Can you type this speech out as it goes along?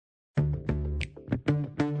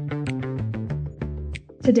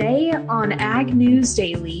Today on Ag News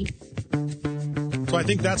Daily. So I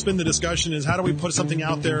think that's been the discussion, is how do we put something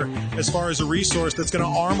out there as far as a resource that's going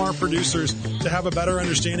to arm our producers to have a better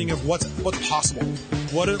understanding of what's possible.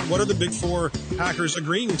 What are the big four packers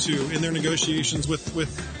agreeing to in their negotiations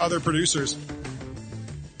with other producers?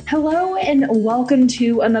 Hello and welcome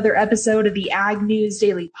to another episode of the Ag News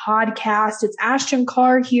Daily podcast. It's Ashton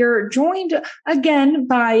Carr here, joined again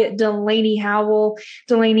by Delaney Howell.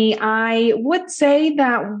 Delaney, I would say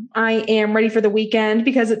that I am ready for the weekend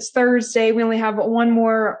because it's Thursday. We only have one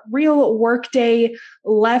more real work day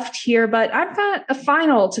left here, but I've got a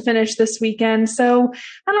final to finish this weekend, so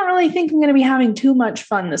I don't really think I'm going to be having too much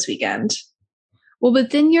fun this weekend. Well,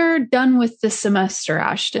 but then you're done with the semester,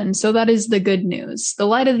 Ashton. So that is the good news, the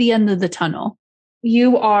light at the end of the tunnel.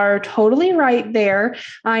 You are totally right there.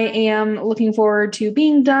 I am looking forward to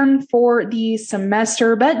being done for the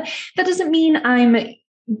semester, but that doesn't mean I'm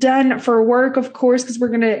done for work, of course, because we're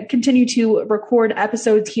going to continue to record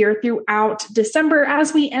episodes here throughout December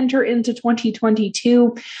as we enter into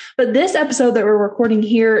 2022. But this episode that we're recording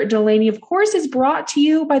here, Delaney, of course, is brought to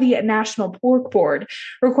you by the National Pork Board.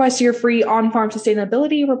 Request your free on-farm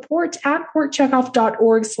sustainability report at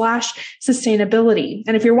porkcheckoff.org/sustainability.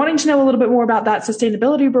 And if you're wanting to know a little bit more about that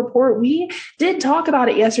sustainability report, we did talk about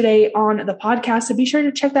it yesterday on the podcast, so be sure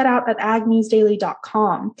to check that out at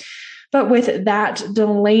agnewsdaily.com. But with that,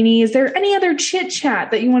 Delaney, is there any other chit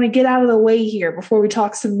chat that you want to get out of the way here before we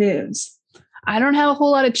talk some news? I don't have a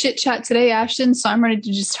whole lot of chit chat today, Ashton, so I'm ready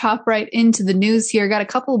to just hop right into the news here. Got a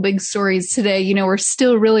couple of big stories today. You know, we're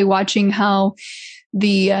still really watching how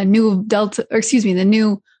the new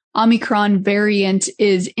Omicron variant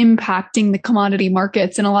is impacting the commodity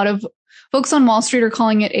markets. And a lot of folks on Wall Street are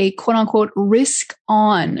calling it a quote unquote risk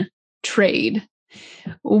on trade,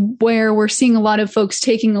 where we're seeing a lot of folks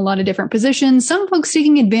taking a lot of different positions, some folks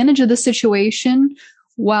taking advantage of the situation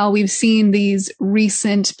while we've seen these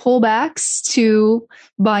recent pullbacks to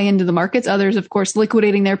buy into the markets, others, of course,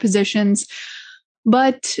 liquidating their positions.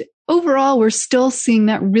 But overall, we're still seeing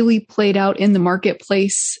that really played out in the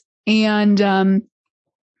marketplace. And, I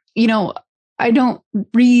don't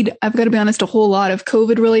read, I've got to be honest, a whole lot of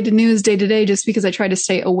COVID-related news day to day just because I try to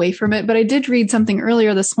stay away from it. But I did read something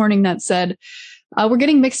earlier this morning that said, we're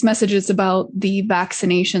getting mixed messages about the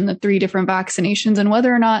vaccination, the 3 different vaccinations, and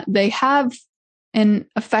whether or not they have an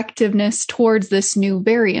effectiveness towards this new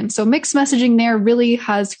variant. So mixed messaging there really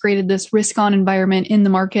has created this risk-on environment in the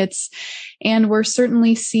markets, and we're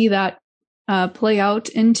certainly see that play out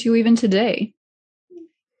into even today.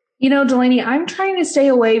 You know, Delaney, I'm trying to stay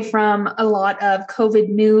away from a lot of COVID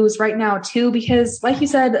news right now, too, because like you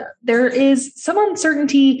said, there is some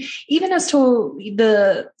uncertainty even as to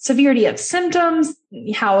the severity of symptoms,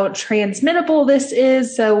 how transmittable this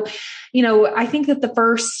is. So, I think that the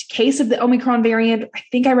first case of the Omicron variant, I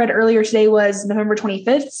think I read earlier today, was November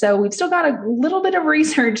 25th. So we've still got a little bit of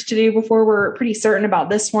research to do before we're pretty certain about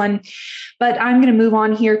this one. But I'm going to move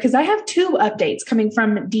on here because I have 2 updates coming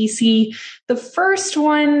from DC. The first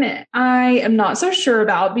one I am not so sure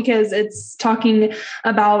about because it's talking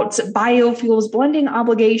about biofuels blending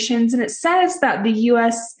obligations. And it says that the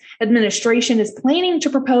U.S. administration is planning to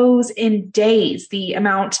propose in days the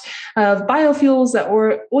amount of biofuels that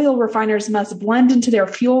oil refiners must blend into their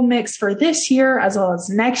fuel mix for this year as well as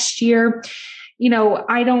next year.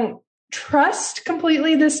 I don't trust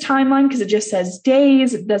completely this timeline because it just says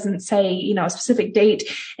days. It doesn't say, a specific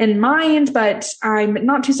date in mind, but I'm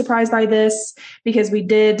not too surprised by this because we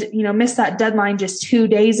did, miss that deadline just 2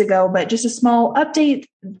 days ago, but just a small update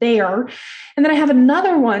there. And then I have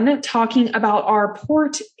another one talking about our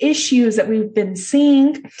port issues that we've been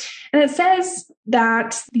seeing. And it says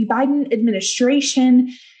that the Biden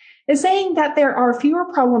administration is saying that there are fewer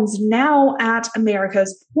problems now at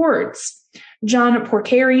America's ports. John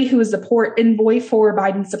Porcari, who is the port envoy for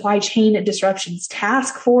Biden's Supply Chain Disruptions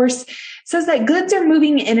Task Force, says that goods are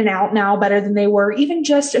moving in and out now better than they were even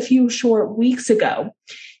just a few short weeks ago.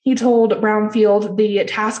 He told Brownfield the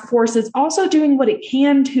task force is also doing what it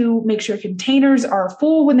can to make sure containers are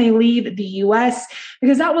full when they leave the U.S.,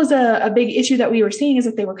 because that was a big issue that we were seeing, is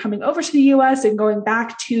that they were coming over to the U.S. and going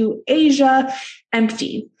back to Asia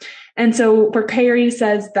empty. And so Porcari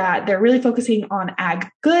says that they're really focusing on ag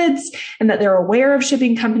goods and that they're aware of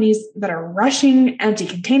shipping companies that are rushing empty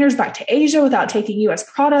containers back to Asia without taking U.S.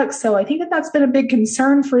 products. So I think that that's been a big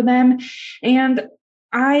concern for them. And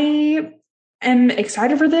I am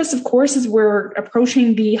excited for this, of course, as we're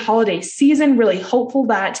approaching the holiday season, really hopeful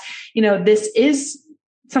that, this is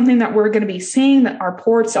something that we're going to be seeing, that our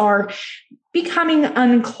ports are becoming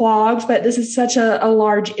unclogged, but this is such a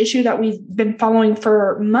large issue that we've been following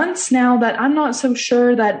for months now that I'm not so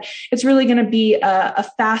sure that it's really going to be a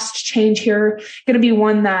fast change here, going to be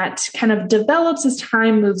one that kind of develops as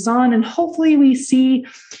time moves on. And hopefully we see,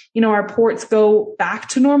 our ports go back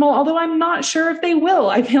to normal, although I'm not sure if they will.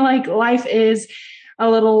 I feel like life is a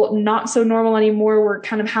little not so normal anymore. We're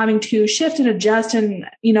kind of having to shift and adjust. And,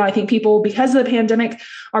 I think people, because of the pandemic,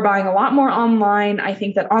 are buying a lot more online. I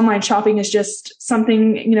think that online shopping is just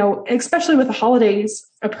something, especially with the holidays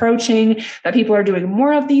approaching, that people are doing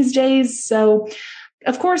more of these days. So,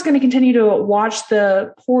 of course, going to continue to watch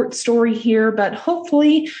the port story here, but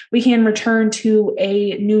hopefully we can return to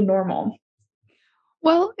a new normal.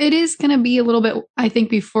 Well, it is going to be a little bit, I think,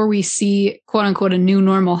 before we see, quote unquote, a new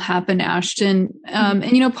normal happen, Ashton.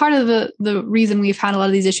 And, part of the reason we've had a lot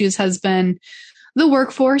of these issues has been the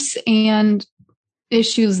workforce and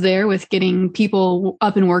issues there with getting people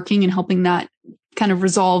up and working and helping that kind of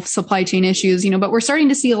resolve supply chain issues, but we're starting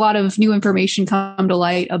to see a lot of new information come to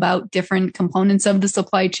light about different components of the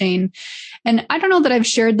supply chain. And I don't know that I've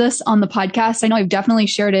shared this on the podcast. I know I've definitely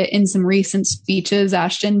shared it in some recent speeches,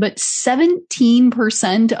 Ashton, but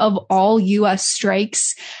 17% of all U.S.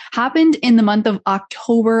 strikes happened in the month of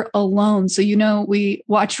October alone. So, we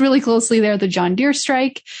watched really closely there, the John Deere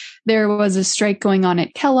strike. There was a strike going on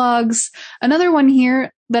at Kellogg's. Another one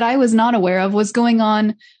here that I was not aware of was going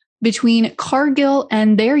on between Cargill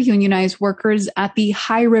and their unionized workers at the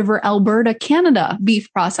High River, Alberta, Canada beef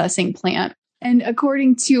processing plant. And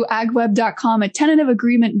according to agweb.com, a tentative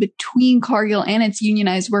agreement between Cargill and its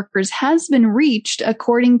unionized workers has been reached,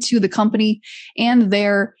 according to the company and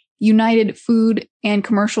their United Food and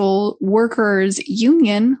Commercial Workers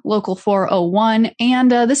Union, Local 401.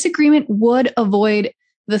 And this agreement would avoid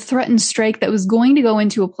the threatened strike that was going to go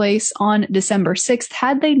into a place on December 6th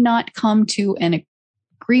had they not come to an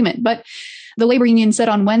agreement. But the labor union said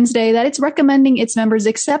on Wednesday that it's recommending its members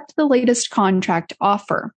accept the latest contract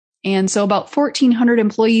offer. And so about 1,400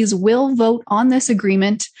 employees will vote on this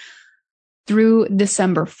agreement through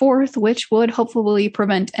December 4th, which would hopefully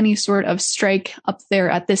prevent any sort of strike up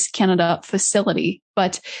there at this Canada facility.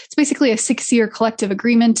 But it's basically a 6-year collective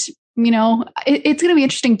agreement. It's going to be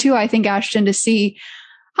interesting too, I think, Ashton, to see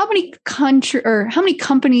how many companies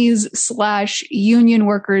 / union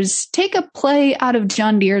workers take a play out of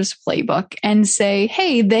John Deere's playbook and say,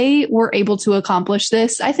 hey, they were able to accomplish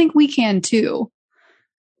this. I think we can too.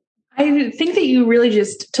 I think that you really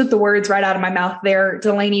just took the words right out of my mouth there,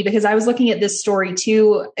 Delaney, because I was looking at this story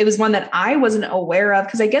too. It was one that I wasn't aware of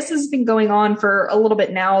because I guess this has been going on for a little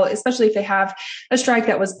bit now, especially if they have a strike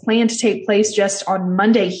that was planned to take place just on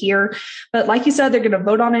Monday here. But like you said, they're going to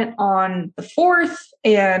vote on it on the 4th.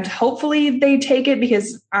 And hopefully they take it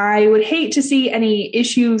because I would hate to see any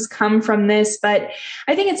issues come from this. But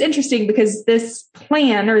I think it's interesting because this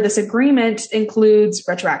plan or this agreement includes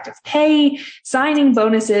retroactive pay, signing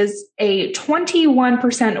bonuses, a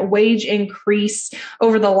 21% wage increase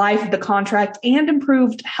over the life of the contract, and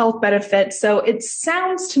improved health benefits. So it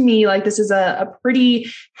sounds to me like this is a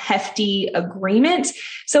pretty hefty agreement.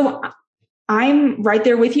 So I'm right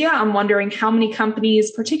there with you. I'm wondering how many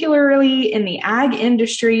companies, particularly in the ag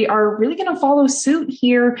industry, are really going to follow suit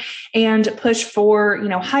here and push for,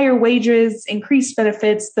 higher wages, increased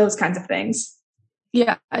benefits, those kinds of things.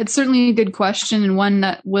 Yeah, it's certainly a good question and one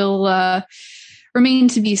that will remain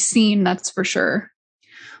to be seen. That's for sure.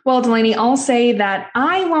 Well, Delaney, I'll say that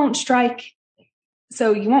I won't strike,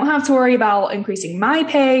 so you won't have to worry about increasing my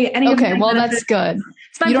pay. Okay, well, that's good.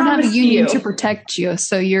 You don't have a union to protect you,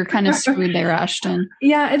 so you're kind of screwed there, Ashton.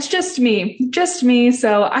 Yeah, it's just me.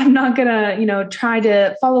 So I'm not going to, try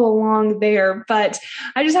to follow along there. But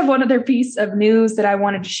I just have one other piece of news that I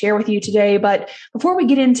wanted to share with you today. But before we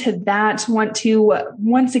get into that, I want to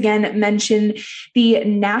once again mention the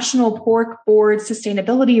National Pork Board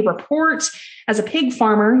Sustainability Report. As a pig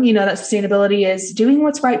farmer, that sustainability is doing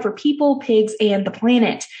what's right for people, pigs, and the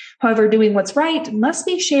planet. However, doing what's right must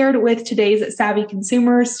be shared with today's savvy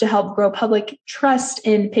consumers to help grow public trust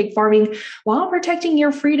in pig farming while protecting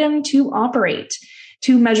your freedom to operate.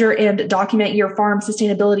 To measure and document your farm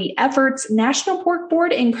sustainability efforts, National Pork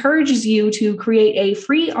Board encourages you to create a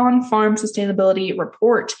free on-farm sustainability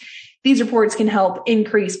report. These reports can help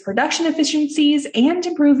increase production efficiencies and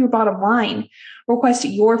improve your bottom line. Request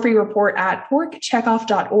your free report at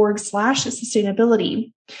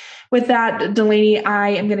porkcheckoff.org/sustainability. With that, Delaney,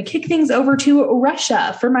 I am going to kick things over to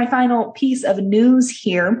Russia for my final piece of news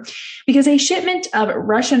here, because a shipment of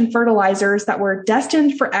Russian fertilizers that were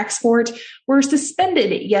destined for export were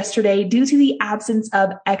suspended yesterday due to the absence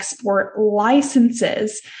of export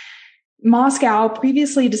licenses. Moscow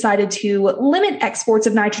previously decided to limit exports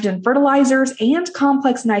of nitrogen fertilizers and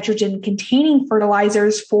complex nitrogen containing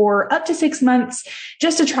fertilizers for up to 6 months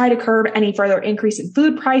just to try to curb any further increase in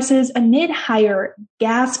food prices amid higher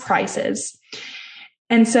gas prices.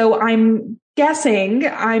 And so I'm guessing,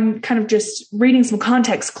 I'm kind of just reading some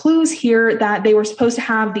context clues here, that they were supposed to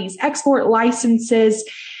have these export licenses.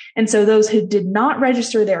 And so those who did not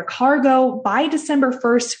register their cargo by December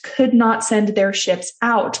 1st could not send their ships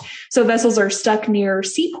out. So vessels are stuck near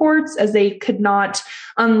seaports as they could not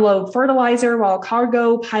unload fertilizer while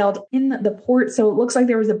cargo piled in the port. So it looks like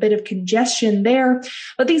there was a bit of congestion there.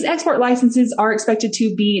 But these export licenses are expected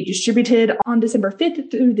to be distributed on December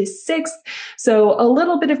 5th through the 6th. So a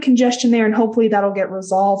little bit of congestion there, and hopefully that'll get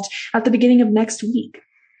resolved at the beginning of next week.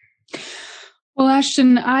 Well,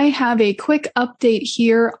 Ashton, I have a quick update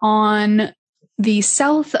here on the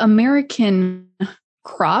South American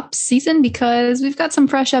crop season because we've got some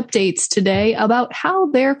fresh updates today about how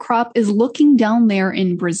their crop is looking down there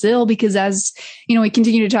in Brazil. Because as you know, we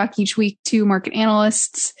continue to talk each week to market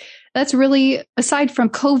analysts. That's really, aside from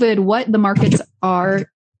COVID, what the markets are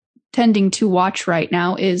tending to watch right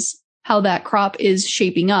now is how that crop is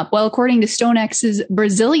shaping up. Well, according to StoneX's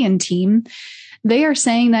Brazilian team, they are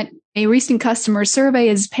saying that a recent customer survey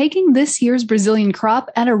is pegging this year's Brazilian crop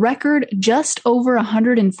at a record just over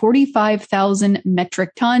 145,000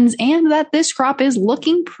 metric tons, and that this crop is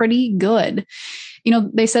looking pretty good. You know,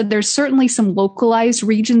 they said there's certainly some localized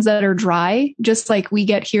regions that are dry, just like we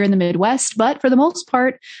get here in the Midwest, but for the most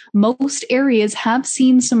part, most areas have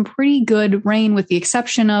seen some pretty good rain, with the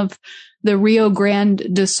exception of the Rio Grande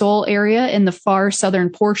do Sul area in the far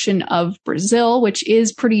southern portion of Brazil, which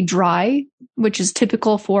is pretty dry, which is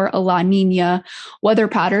typical for a La Nina weather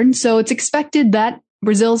pattern. So it's expected that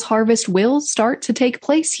Brazil's harvest will start to take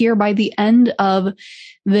place here by the end of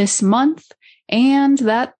this month, and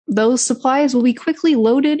that those supplies will be quickly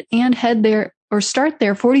loaded and head there or start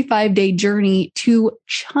their 45-day journey to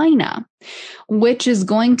China, which is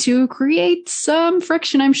going to create some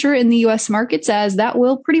friction, I'm sure, in the U.S. markets, as that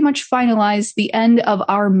will pretty much finalize the end of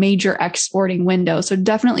our major exporting window. So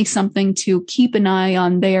definitely something to keep an eye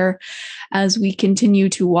on there as we continue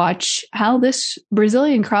to watch how this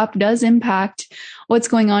Brazilian crop does impact what's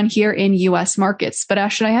going on here in U.S. markets. But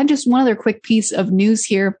Ashton, I had just one other quick piece of news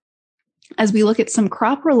here. As we look at some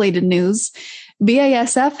crop-related news,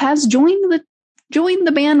 BASF has joined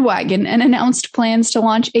the bandwagon and announced plans to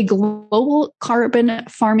launch a global carbon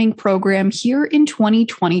farming program here in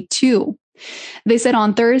 2022. They said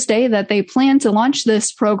on Thursday that they plan to launch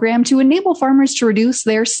this program to enable farmers to reduce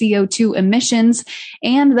their CO2 emissions,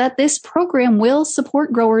 and that this program will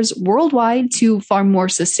support growers worldwide to farm more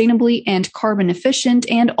sustainably and carbon efficient,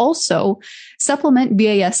 and also supplement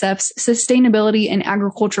BASF's sustainability and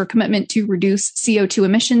agriculture commitment to reduce CO2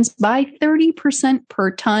 emissions by 30% per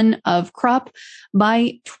ton of crop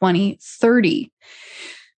by 2030.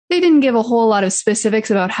 They didn't give a whole lot of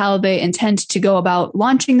specifics about how they intend to go about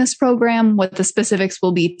launching this program, what the specifics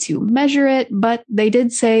will be to measure it, but they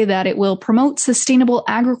did say that it will promote sustainable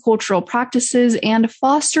agricultural practices and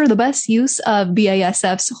foster the best use of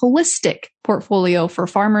BASF's holistic portfolio for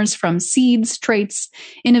farmers, from seeds, traits,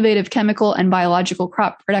 innovative chemical and biological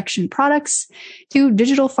crop protection products to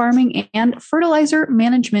digital farming and fertilizer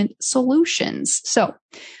management solutions. So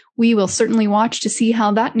we will certainly watch to see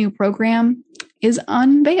how that new program is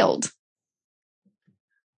unveiled.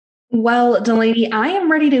 Well, Delaney, I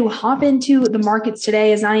am ready to hop into the markets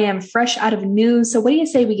today as I am fresh out of news. So what do you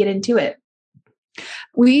say we get into it?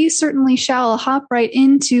 We certainly shall hop right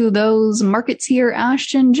into those markets here,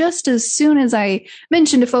 Ashton. Just as soon as I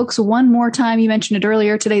mentioned to folks one more time, you mentioned it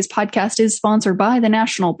earlier, today's podcast is sponsored by the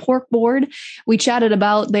National Pork Board. We chatted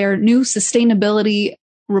about their new sustainability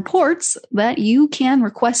reports that you can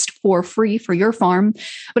request for free for your farm.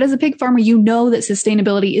 But as a pig farmer, you know that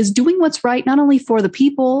sustainability is doing what's right, not only for the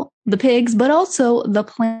people, the pigs, but also the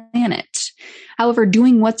planet. However,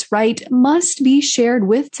 doing what's right must be shared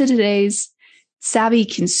with today's savvy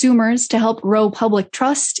consumers to help grow public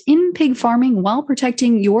trust in pig farming while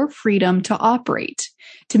protecting your freedom to operate.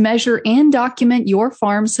 To measure and document your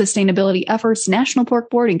farm's sustainability efforts, National Pork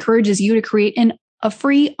Board encourages you to create a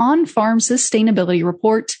free on-farm sustainability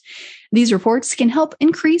report. These reports can help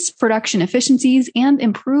increase production efficiencies and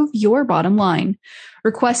improve your bottom line.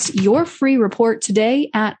 Request your free report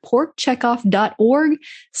today at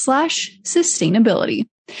porkcheckoff.org/sustainability.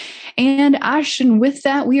 And Ashton, with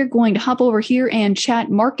that, we are going to hop over here and chat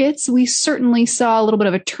markets. We certainly saw a little bit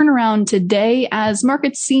of a turnaround today as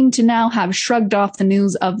markets seem to now have shrugged off the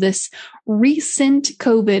news of this recent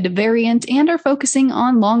COVID variant and are focusing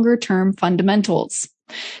on longer term fundamentals.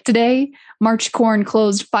 Today, March corn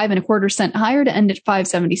closed 5 1/4 cents higher to end at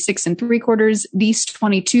 5.76 3/4. Beast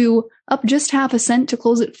 22 up just half a cent to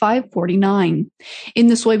close at 5.49. In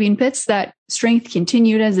the soybean pits, that strength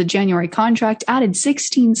continued as the January contract added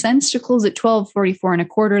 16 cents to close at 12.44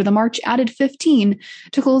 1/4. The March added 15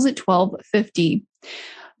 to close at 12.50.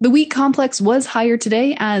 The wheat complex was higher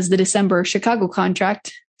today as the December Chicago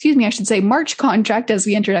contract, March contract as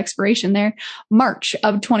we entered expiration there. March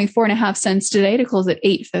up 24.5 cents today to close at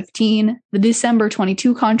 8.15. The December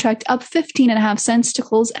 22 contract up 15.5 cents to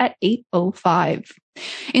close at 8.05.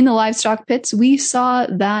 In the livestock pits, we saw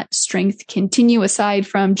that strength continue aside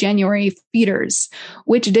from January feeders,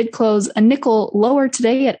 which did close a nickel lower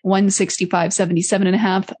today at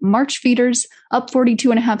 165.77.5. March feeders up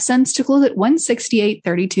 42.5 cents to close at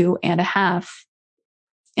 168.32.5.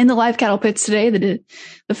 In the live cattle pits today, the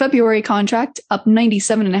February contract up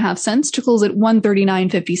 97.5 cents to close at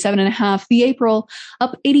 139.57.5. The April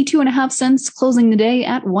up 82.5 cents, closing the day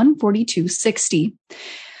at 142.60.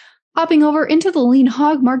 Hopping over into the lean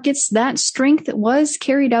hog markets, that strength was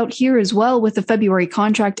carried out here as well, with the February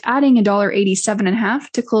contract adding $1.87.5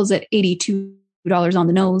 to close at $82 on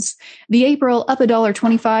the nose. The April up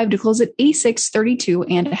 $1.25 to close at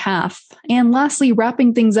 $86.32.5. And lastly,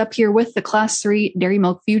 wrapping things up here with the Class 3 dairy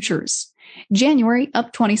milk futures. January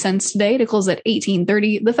up 20 cents today to close at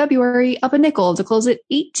 $18.30. The February up a nickel to close at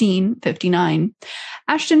 $18.59.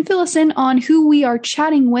 Ashton, fill us in on who we are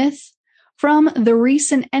chatting with from the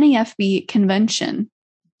recent NAFB convention.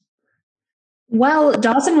 Well,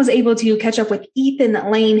 Dawson was able to catch up with Ethan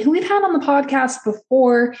Lane, who we've had on the podcast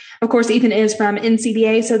before. Of course, Ethan is from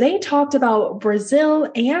NCBA, so they talked about Brazil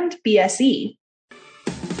and BSE.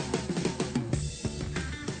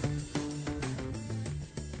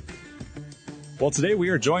 Well, today we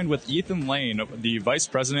are joined with Ethan Lane, the Vice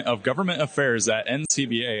President of Government Affairs at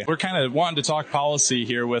NCBA. We're kind of wanting to talk policy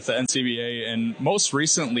here with the NCBA, and most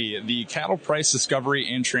recently, the Cattle Price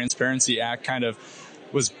Discovery and Transparency Act kind of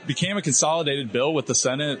became a consolidated bill with the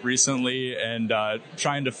Senate recently, and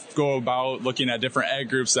trying to go about looking at different ag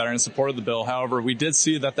groups that are in support of the bill. However, we did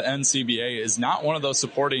see that the NCBA is not one of those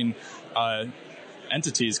supporting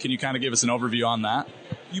entities. Can you kind of give us an overview on that?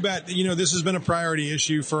 You bet. This has been a priority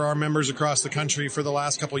issue for our members across the country for the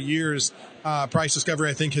last couple of years. Price discovery,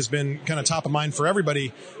 I think, has been kind of top of mind for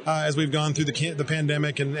everybody as we've gone through the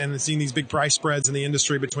pandemic and seen these big price spreads in the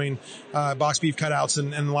industry between box beef cutouts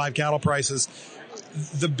and live cattle prices.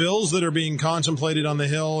 The bills that are being contemplated on the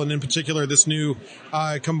Hill, and in particular this new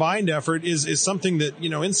combined effort, is something that,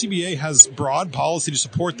 NCBA has broad policy to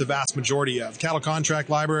support the vast majority of. Cattle contract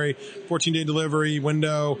library, 14-day delivery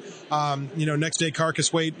window, next day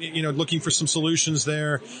carcass weight, looking for some solutions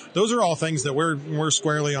there. Those are all things that we're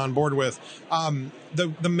squarely on board with.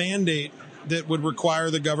 The mandate that would require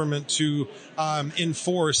the government to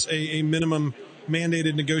enforce a minimum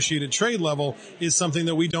mandated negotiated trade level is something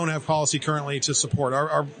that we don't have policy currently to support.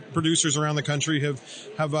 Our producers around the country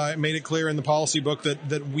have made it clear in the policy book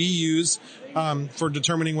that we use for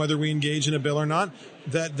determining whether we engage in a bill or not,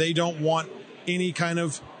 that they don't want any kind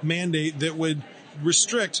of mandate that would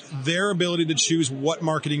restrict their ability to choose what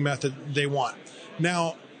marketing method they want.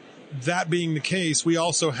 Now, that being the case, we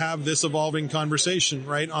also have this evolving conversation,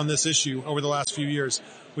 right, on this issue over the last few years.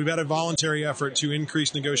 We've had a voluntary effort to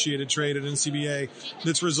increase negotiated trade at NCBA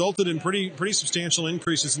that's resulted in pretty substantial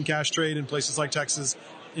increases in cash trade in places like Texas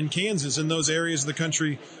and Kansas, in those areas of the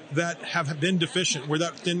country that have been deficient, where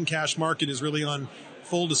that thin cash market is really on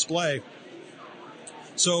full display.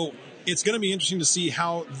 So it's going to be interesting to see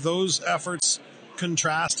how those efforts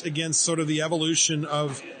contrast against sort of the evolution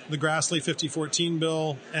of the Grassley 5014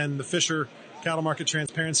 bill and the Fisher Cattle Market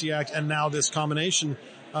Transparency Act, and now this combination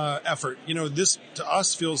effort. This to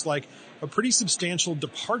us feels like a pretty substantial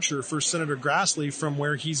departure for Senator Grassley from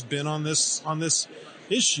where he's been on this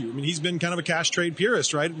issue. I mean, he's been kind of a cash trade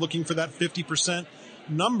purist, right? Looking for that 50%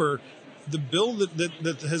 number. The bill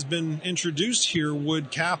that has been introduced here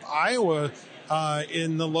would cap Iowa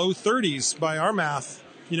in the low 30s by our math,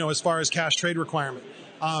 as far as cash trade requirement.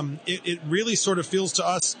 It really sort of feels to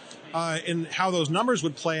us in how those numbers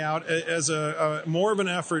would play out as a more of an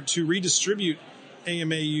effort to redistribute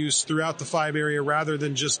AMA use throughout the 5 area rather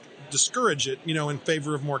than just discourage it, in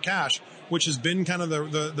favor of more cash, which has been kind of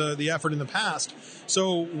the effort in the past.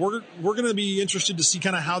 So we're going to be interested to see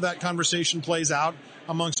kind of how that conversation plays out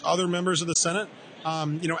amongst other members of the Senate.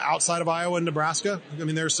 outside of Iowa and Nebraska. I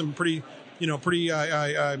mean, there's some pretty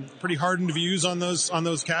hardened views on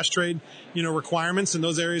those cash trade, requirements in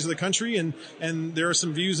those areas of the country. And there are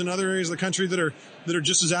some views in other areas of the country that are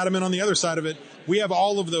just as adamant on the other side of it. We have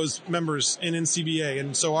all of those members in NCBA.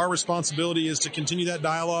 And so our responsibility is to continue that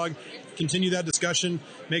dialogue, continue that discussion,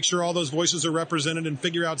 make sure all those voices are represented, and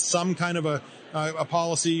figure out some kind of a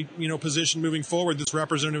policy, position moving forward that's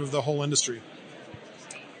representative of the whole industry.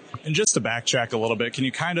 And just to backtrack a little bit,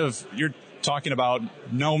 you're talking about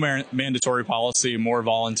no mandatory policy, more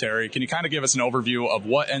voluntary. Can you kind of give us an overview of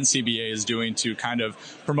what NCBA is doing to kind of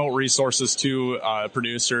promote resources to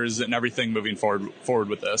producers and everything moving forward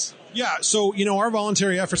with this? Yeah. So, our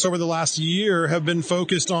voluntary efforts over the last year have been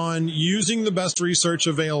focused on using the best research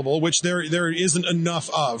available, which there isn't enough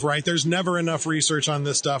of, right? There's never enough research on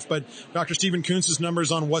this stuff, but Dr. Stephen Kuntz's numbers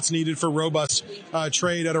on what's needed for robust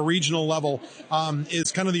trade at a regional level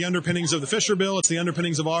is kind of the underpinnings of the Fisher bill. It's the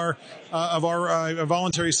underpinnings of our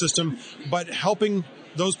voluntary system, but helping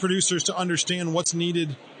those producers to understand what's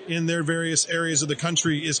needed in their various areas of the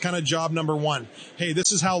country is kind of job number one. Hey,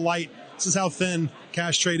 this is how thin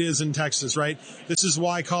cash trade is in Texas, right? This is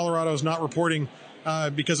why Colorado is not reporting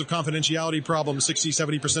because of confidentiality problems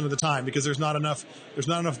 60-70% of the time, because there's not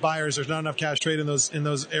enough buyers, there's not enough cash trade in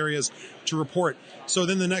those areas to report. So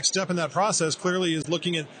then the next step in that process clearly is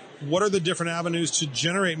looking at what are the different avenues to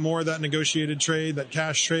generate more of that negotiated trade, that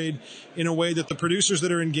cash trade, in a way that the producers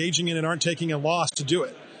that are engaging in it aren't taking a loss to do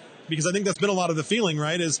it. Because I think that's been a lot of the feeling,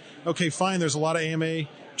 right? Is, okay, fine, there's a lot of AMA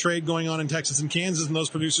trade going on in Texas and Kansas, and those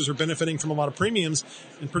producers are benefiting from a lot of premiums,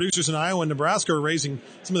 and producers in Iowa and Nebraska are raising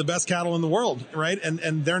some of the best cattle in the world, right?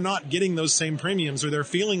 And they're not getting those same premiums, or they're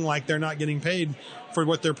feeling like they're not getting paid for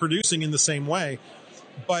what they're producing in the same way.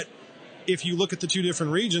 But if you look at the two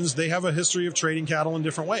different regions, they have a history of trading cattle in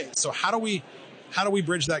different ways. So how do we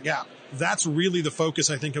bridge that gap? That's really the focus,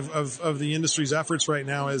 I think, of the industry's efforts right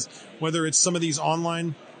now, is whether it's some of these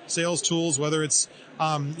online sales tools, whether it's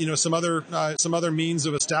some other means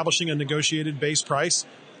of establishing a negotiated base price,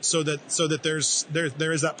 so that there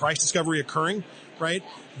is that price discovery occurring, right?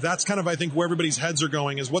 That's kind of, I think, where everybody's heads are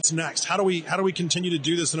going, is what's next? How do we continue to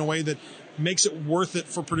do this in a way that makes it worth it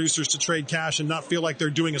for producers to trade cash and not feel like they're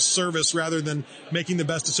doing a service rather than making the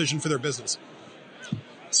best decision for their business?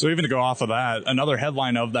 So even to go off of that, another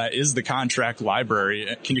headline of that is the contract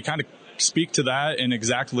library. Can you kind of speak to that and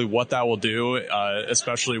exactly what that will do,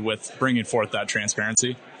 especially with bringing forth that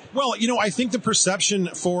transparency? Well, I think the perception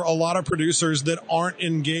for a lot of producers that aren't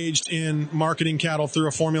engaged in marketing cattle through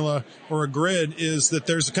a formula or a grid is that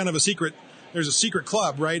there's a secret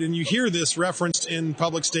club, right? And you hear this referenced in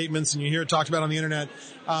public statements, and you hear it talked about on the internet,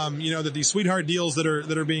 that these sweetheart deals that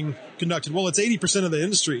are being conducted. Well, it's 80% of the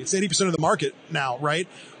industry. It's 80% of the market now, right?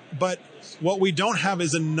 But what we don't have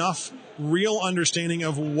is enough real understanding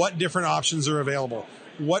of what different options are available.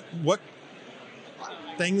 What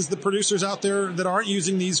things the producers out there that aren't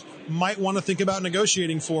using these might want to think about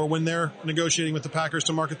negotiating for when they're negotiating with the packers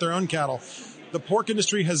to market their own cattle. The pork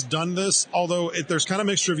industry has done this, although there's kind of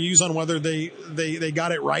mixed reviews on whether they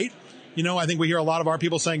got it right. I think we hear a lot of our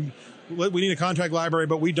people saying, we need a contract library,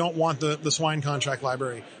 but we don't want the swine contract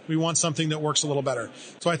library. We want something that works a little better.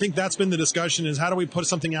 So I think that's been the discussion, is how do we put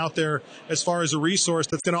something out there as far as a resource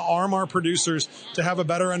that's going to arm our producers to have a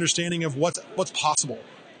better understanding of what's possible.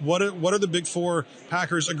 What are the big four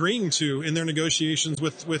packers agreeing to in their negotiations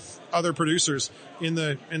with other producers in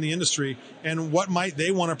the industry, and what might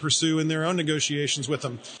they want to pursue in their own negotiations with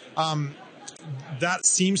them? That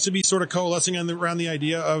seems to be sort of coalescing around the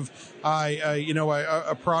idea of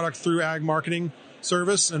a product through ag marketing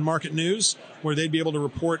service and market news, where they'd be able to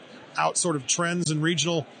report out sort of trends and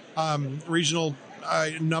regional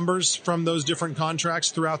numbers from those different contracts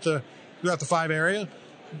throughout the 5 area.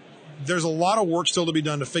 There's a lot of work still to be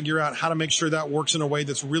done to figure out how to make sure that works in a way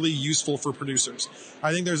that's really useful for producers.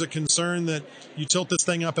 I think there's a concern that you tilt this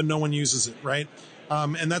thing up and no one uses it, right?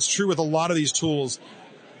 And that's true with a lot of these tools.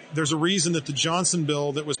 There's a reason that the Johnson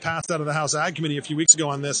bill that was passed out of the House Ag Committee a few weeks ago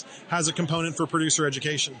on this has a component for producer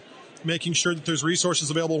education, making sure that there's resources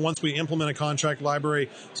available once we implement a contract library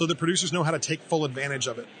so that producers know how to take full advantage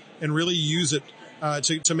of it and really use it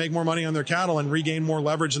to make more money on their cattle and regain more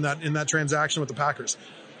leverage in that transaction with the packers.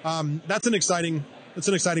 That's an exciting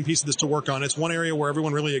piece of this to work on. It's one area where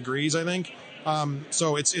everyone really agrees, I think.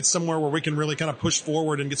 So it's somewhere where we can really kind of push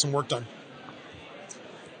forward and get some work done.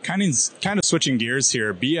 Kind of switching gears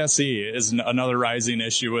here, BSE is another rising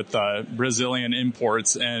issue with Brazilian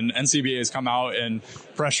imports, and NCBA has come out and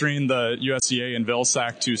pressuring the USDA and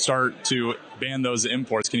Vilsack to start to ban those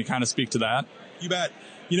imports. Can you kind of speak to that? You bet.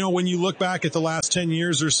 When you look back at the last 10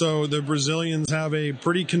 years or so, the Brazilians have a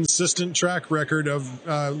pretty consistent track record of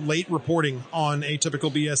late reporting on atypical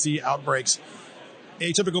BSE outbreaks.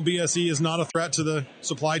 Atypical BSE is not a threat to the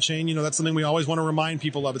supply chain. That's something we always want to remind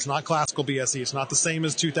people of. It's not classical BSE. It's not the same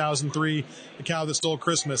as 2003, the cow that stole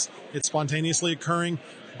Christmas. It's spontaneously occurring,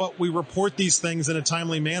 but we report these things in a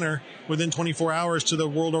timely manner within 24 hours to the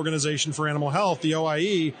World Organization for Animal Health, the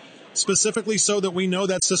OIE, specifically so that we know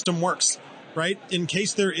that system works. Right? In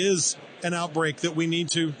case there is an outbreak that we need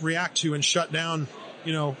to react to and shut down,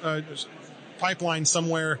 a pipeline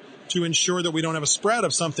somewhere to ensure that we don't have a spread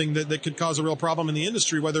of something that could cause a real problem in the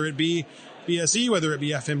industry, whether it be BSE, whether it be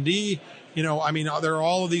FMD, there are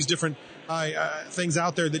all of these different things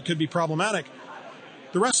out there that could be problematic.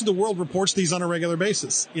 The rest of the world reports these on a regular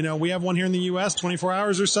basis. We have one here in the U.S., 24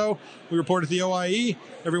 hours or so. We report at the OIE.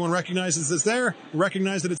 Everyone recognizes it's there,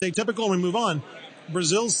 recognize that it's atypical, and we move on.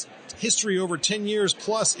 Brazil's history over 10 years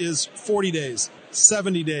plus is 40 days,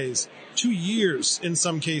 70 days, 2 years in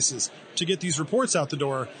some cases to get these reports out the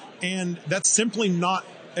door. And that's simply not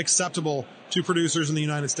acceptable to producers in the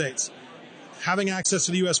United States. Having access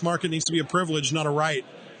to the U.S. market needs to be a privilege, not a right.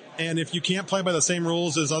 And if you can't play by the same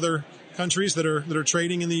rules as other countries that are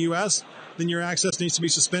trading in the U.S., then your access needs to be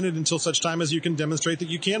suspended until such time as you can demonstrate that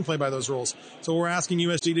you can play by those rules. So we're asking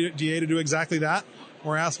USDA to do exactly that.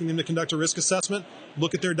 We're asking them to conduct a risk assessment,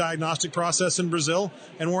 look at their diagnostic process in Brazil,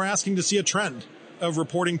 and we're asking to see a trend of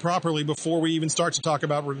reporting properly before we even start to talk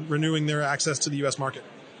about renewing their access to the U.S. market.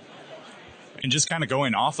 And just kind of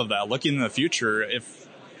going off of that, looking in the future, if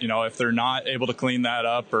they're not able to clean that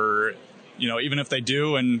up, or even if they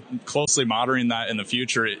do, and closely monitoring that in the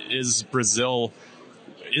future,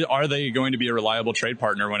 are they going to be a reliable trade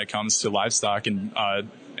partner when it comes to livestock and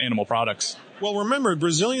animal products? Well, remember,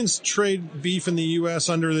 Brazilians trade beef in the U.S.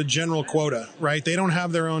 under the general quota, right? They don't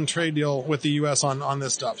have their own trade deal with the U.S. on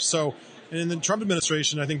this stuff. So in the Trump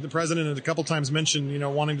administration, I think the president had a couple times mentioned,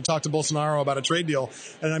 wanting to talk to Bolsonaro about a trade deal.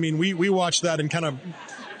 And I mean, we watched that and kind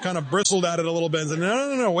of bristled at it a little bit and said,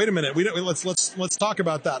 no, wait a minute. Let's talk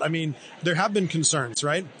about that. I mean, there have been concerns,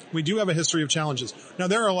 right? We do have a history of challenges. Now,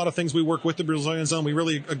 there are a lot of things we work with the Brazilians on. We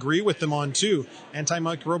really agree with them on too.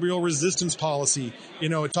 Antimicrobial resistance policy,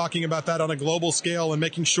 talking about that on a global scale and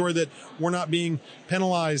making sure that we're not being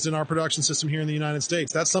penalized in our production system here in the United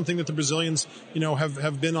States. That's something that the Brazilians,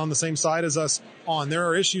 have been on the same side as us on. There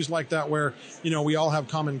are issues like that where, we all have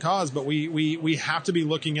common cause, but we have to be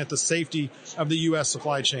looking at the safety of the U.S.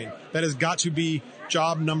 supply chain. That has got to be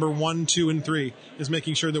job number 1, 2, and 3, is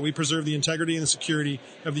making sure that we preserve the integrity and the security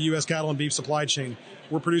of the U.S. cattle and beef supply chain.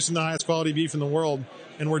 We're producing the highest quality beef in the world,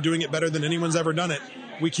 and we're doing it better than anyone's ever done it.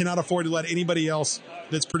 We cannot afford to let anybody else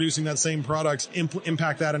that's producing that same product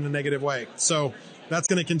impact that in a negative way. So that's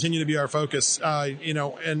going to continue to be our focus,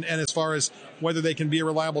 and as far as whether they can be a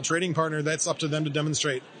reliable trading partner, that's up to them to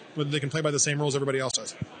demonstrate whether they can play by the same rules everybody else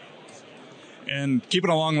does. And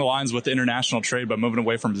keeping along the lines with the international trade, but moving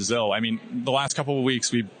away from Brazil, I mean, the last couple of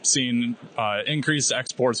weeks we've seen increased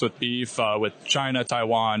exports with beef with China,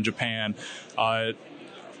 Taiwan, Japan.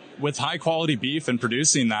 With high quality beef and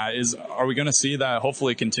producing that, are we going to see that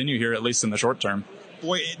hopefully continue here, at least in the short term?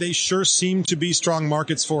 Boy, they sure seem to be strong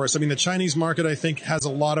markets for us. I mean, the Chinese market, I think, has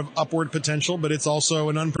a lot of upward potential, but it's also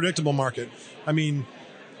an unpredictable market. I mean,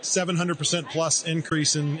 700% plus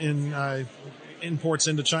increase in imports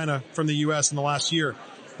into China from the U.S. in the last year.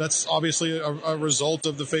 That's obviously a result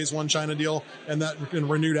of the Phase 1 China deal and that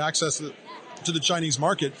renewed access to the Chinese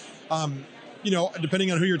market.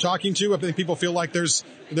 Depending on who you're talking to, I think people feel like there's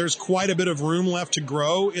quite a bit of room left to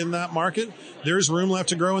grow in that market. There's room left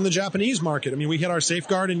to grow in the Japanese market. I mean, we hit our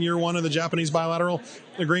safeguard in year 1 of the Japanese bilateral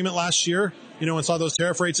agreement last year, and saw those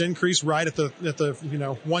tariff rates increase right at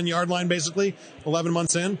the 1 yard line, basically 11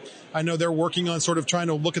 months in. I know they're working on sort of trying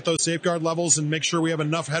to look at those safeguard levels and make sure we have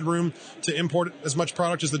enough headroom to import as much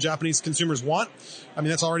product as the Japanese consumers want. I mean,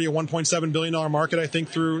 that's already a $1.7 billion market, I think,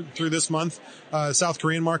 through this month. South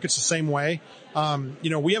Korean market's the same way.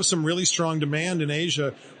 We have some really strong demand in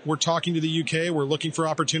Asia. We're talking to the UK. We're looking for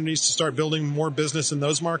opportunities to start building more business in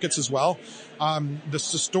those markets as well. The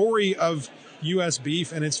story of U.S.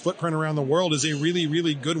 beef and its footprint around the world is a really,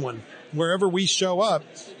 really good one. Wherever we show up,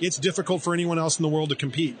 it's difficult for anyone else in the world to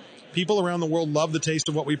compete. People around the world love the taste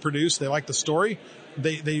of what we produce. They like the story.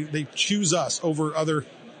 They choose us over other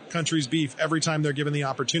countries' beef every time they're given the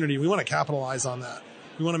opportunity. We want to capitalize on that.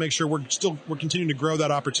 We want to make sure we're continuing to grow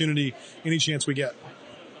that opportunity any chance we get.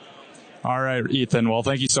 All right, Ethan. Well,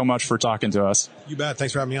 thank you so much for talking to us. You bet.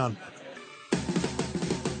 Thanks for having me on.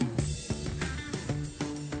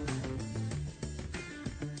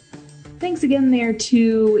 Thanks again there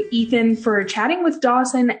to Ethan for chatting with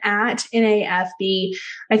Dawson at NAFB.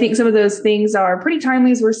 I think some of those things are pretty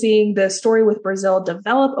timely as we're seeing the story with Brazil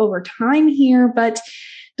develop over time here. But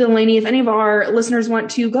Delaney, if any of our listeners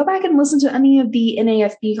want to go back and listen to any of the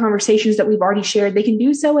NAFB conversations that we've already shared, they can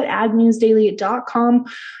do so at agnewsdaily.com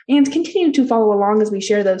and continue to follow along as we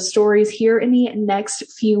share those stories here in the next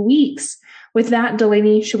few weeks. With that,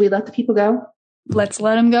 Delaney, should we let the people go? Let's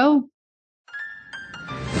let them go.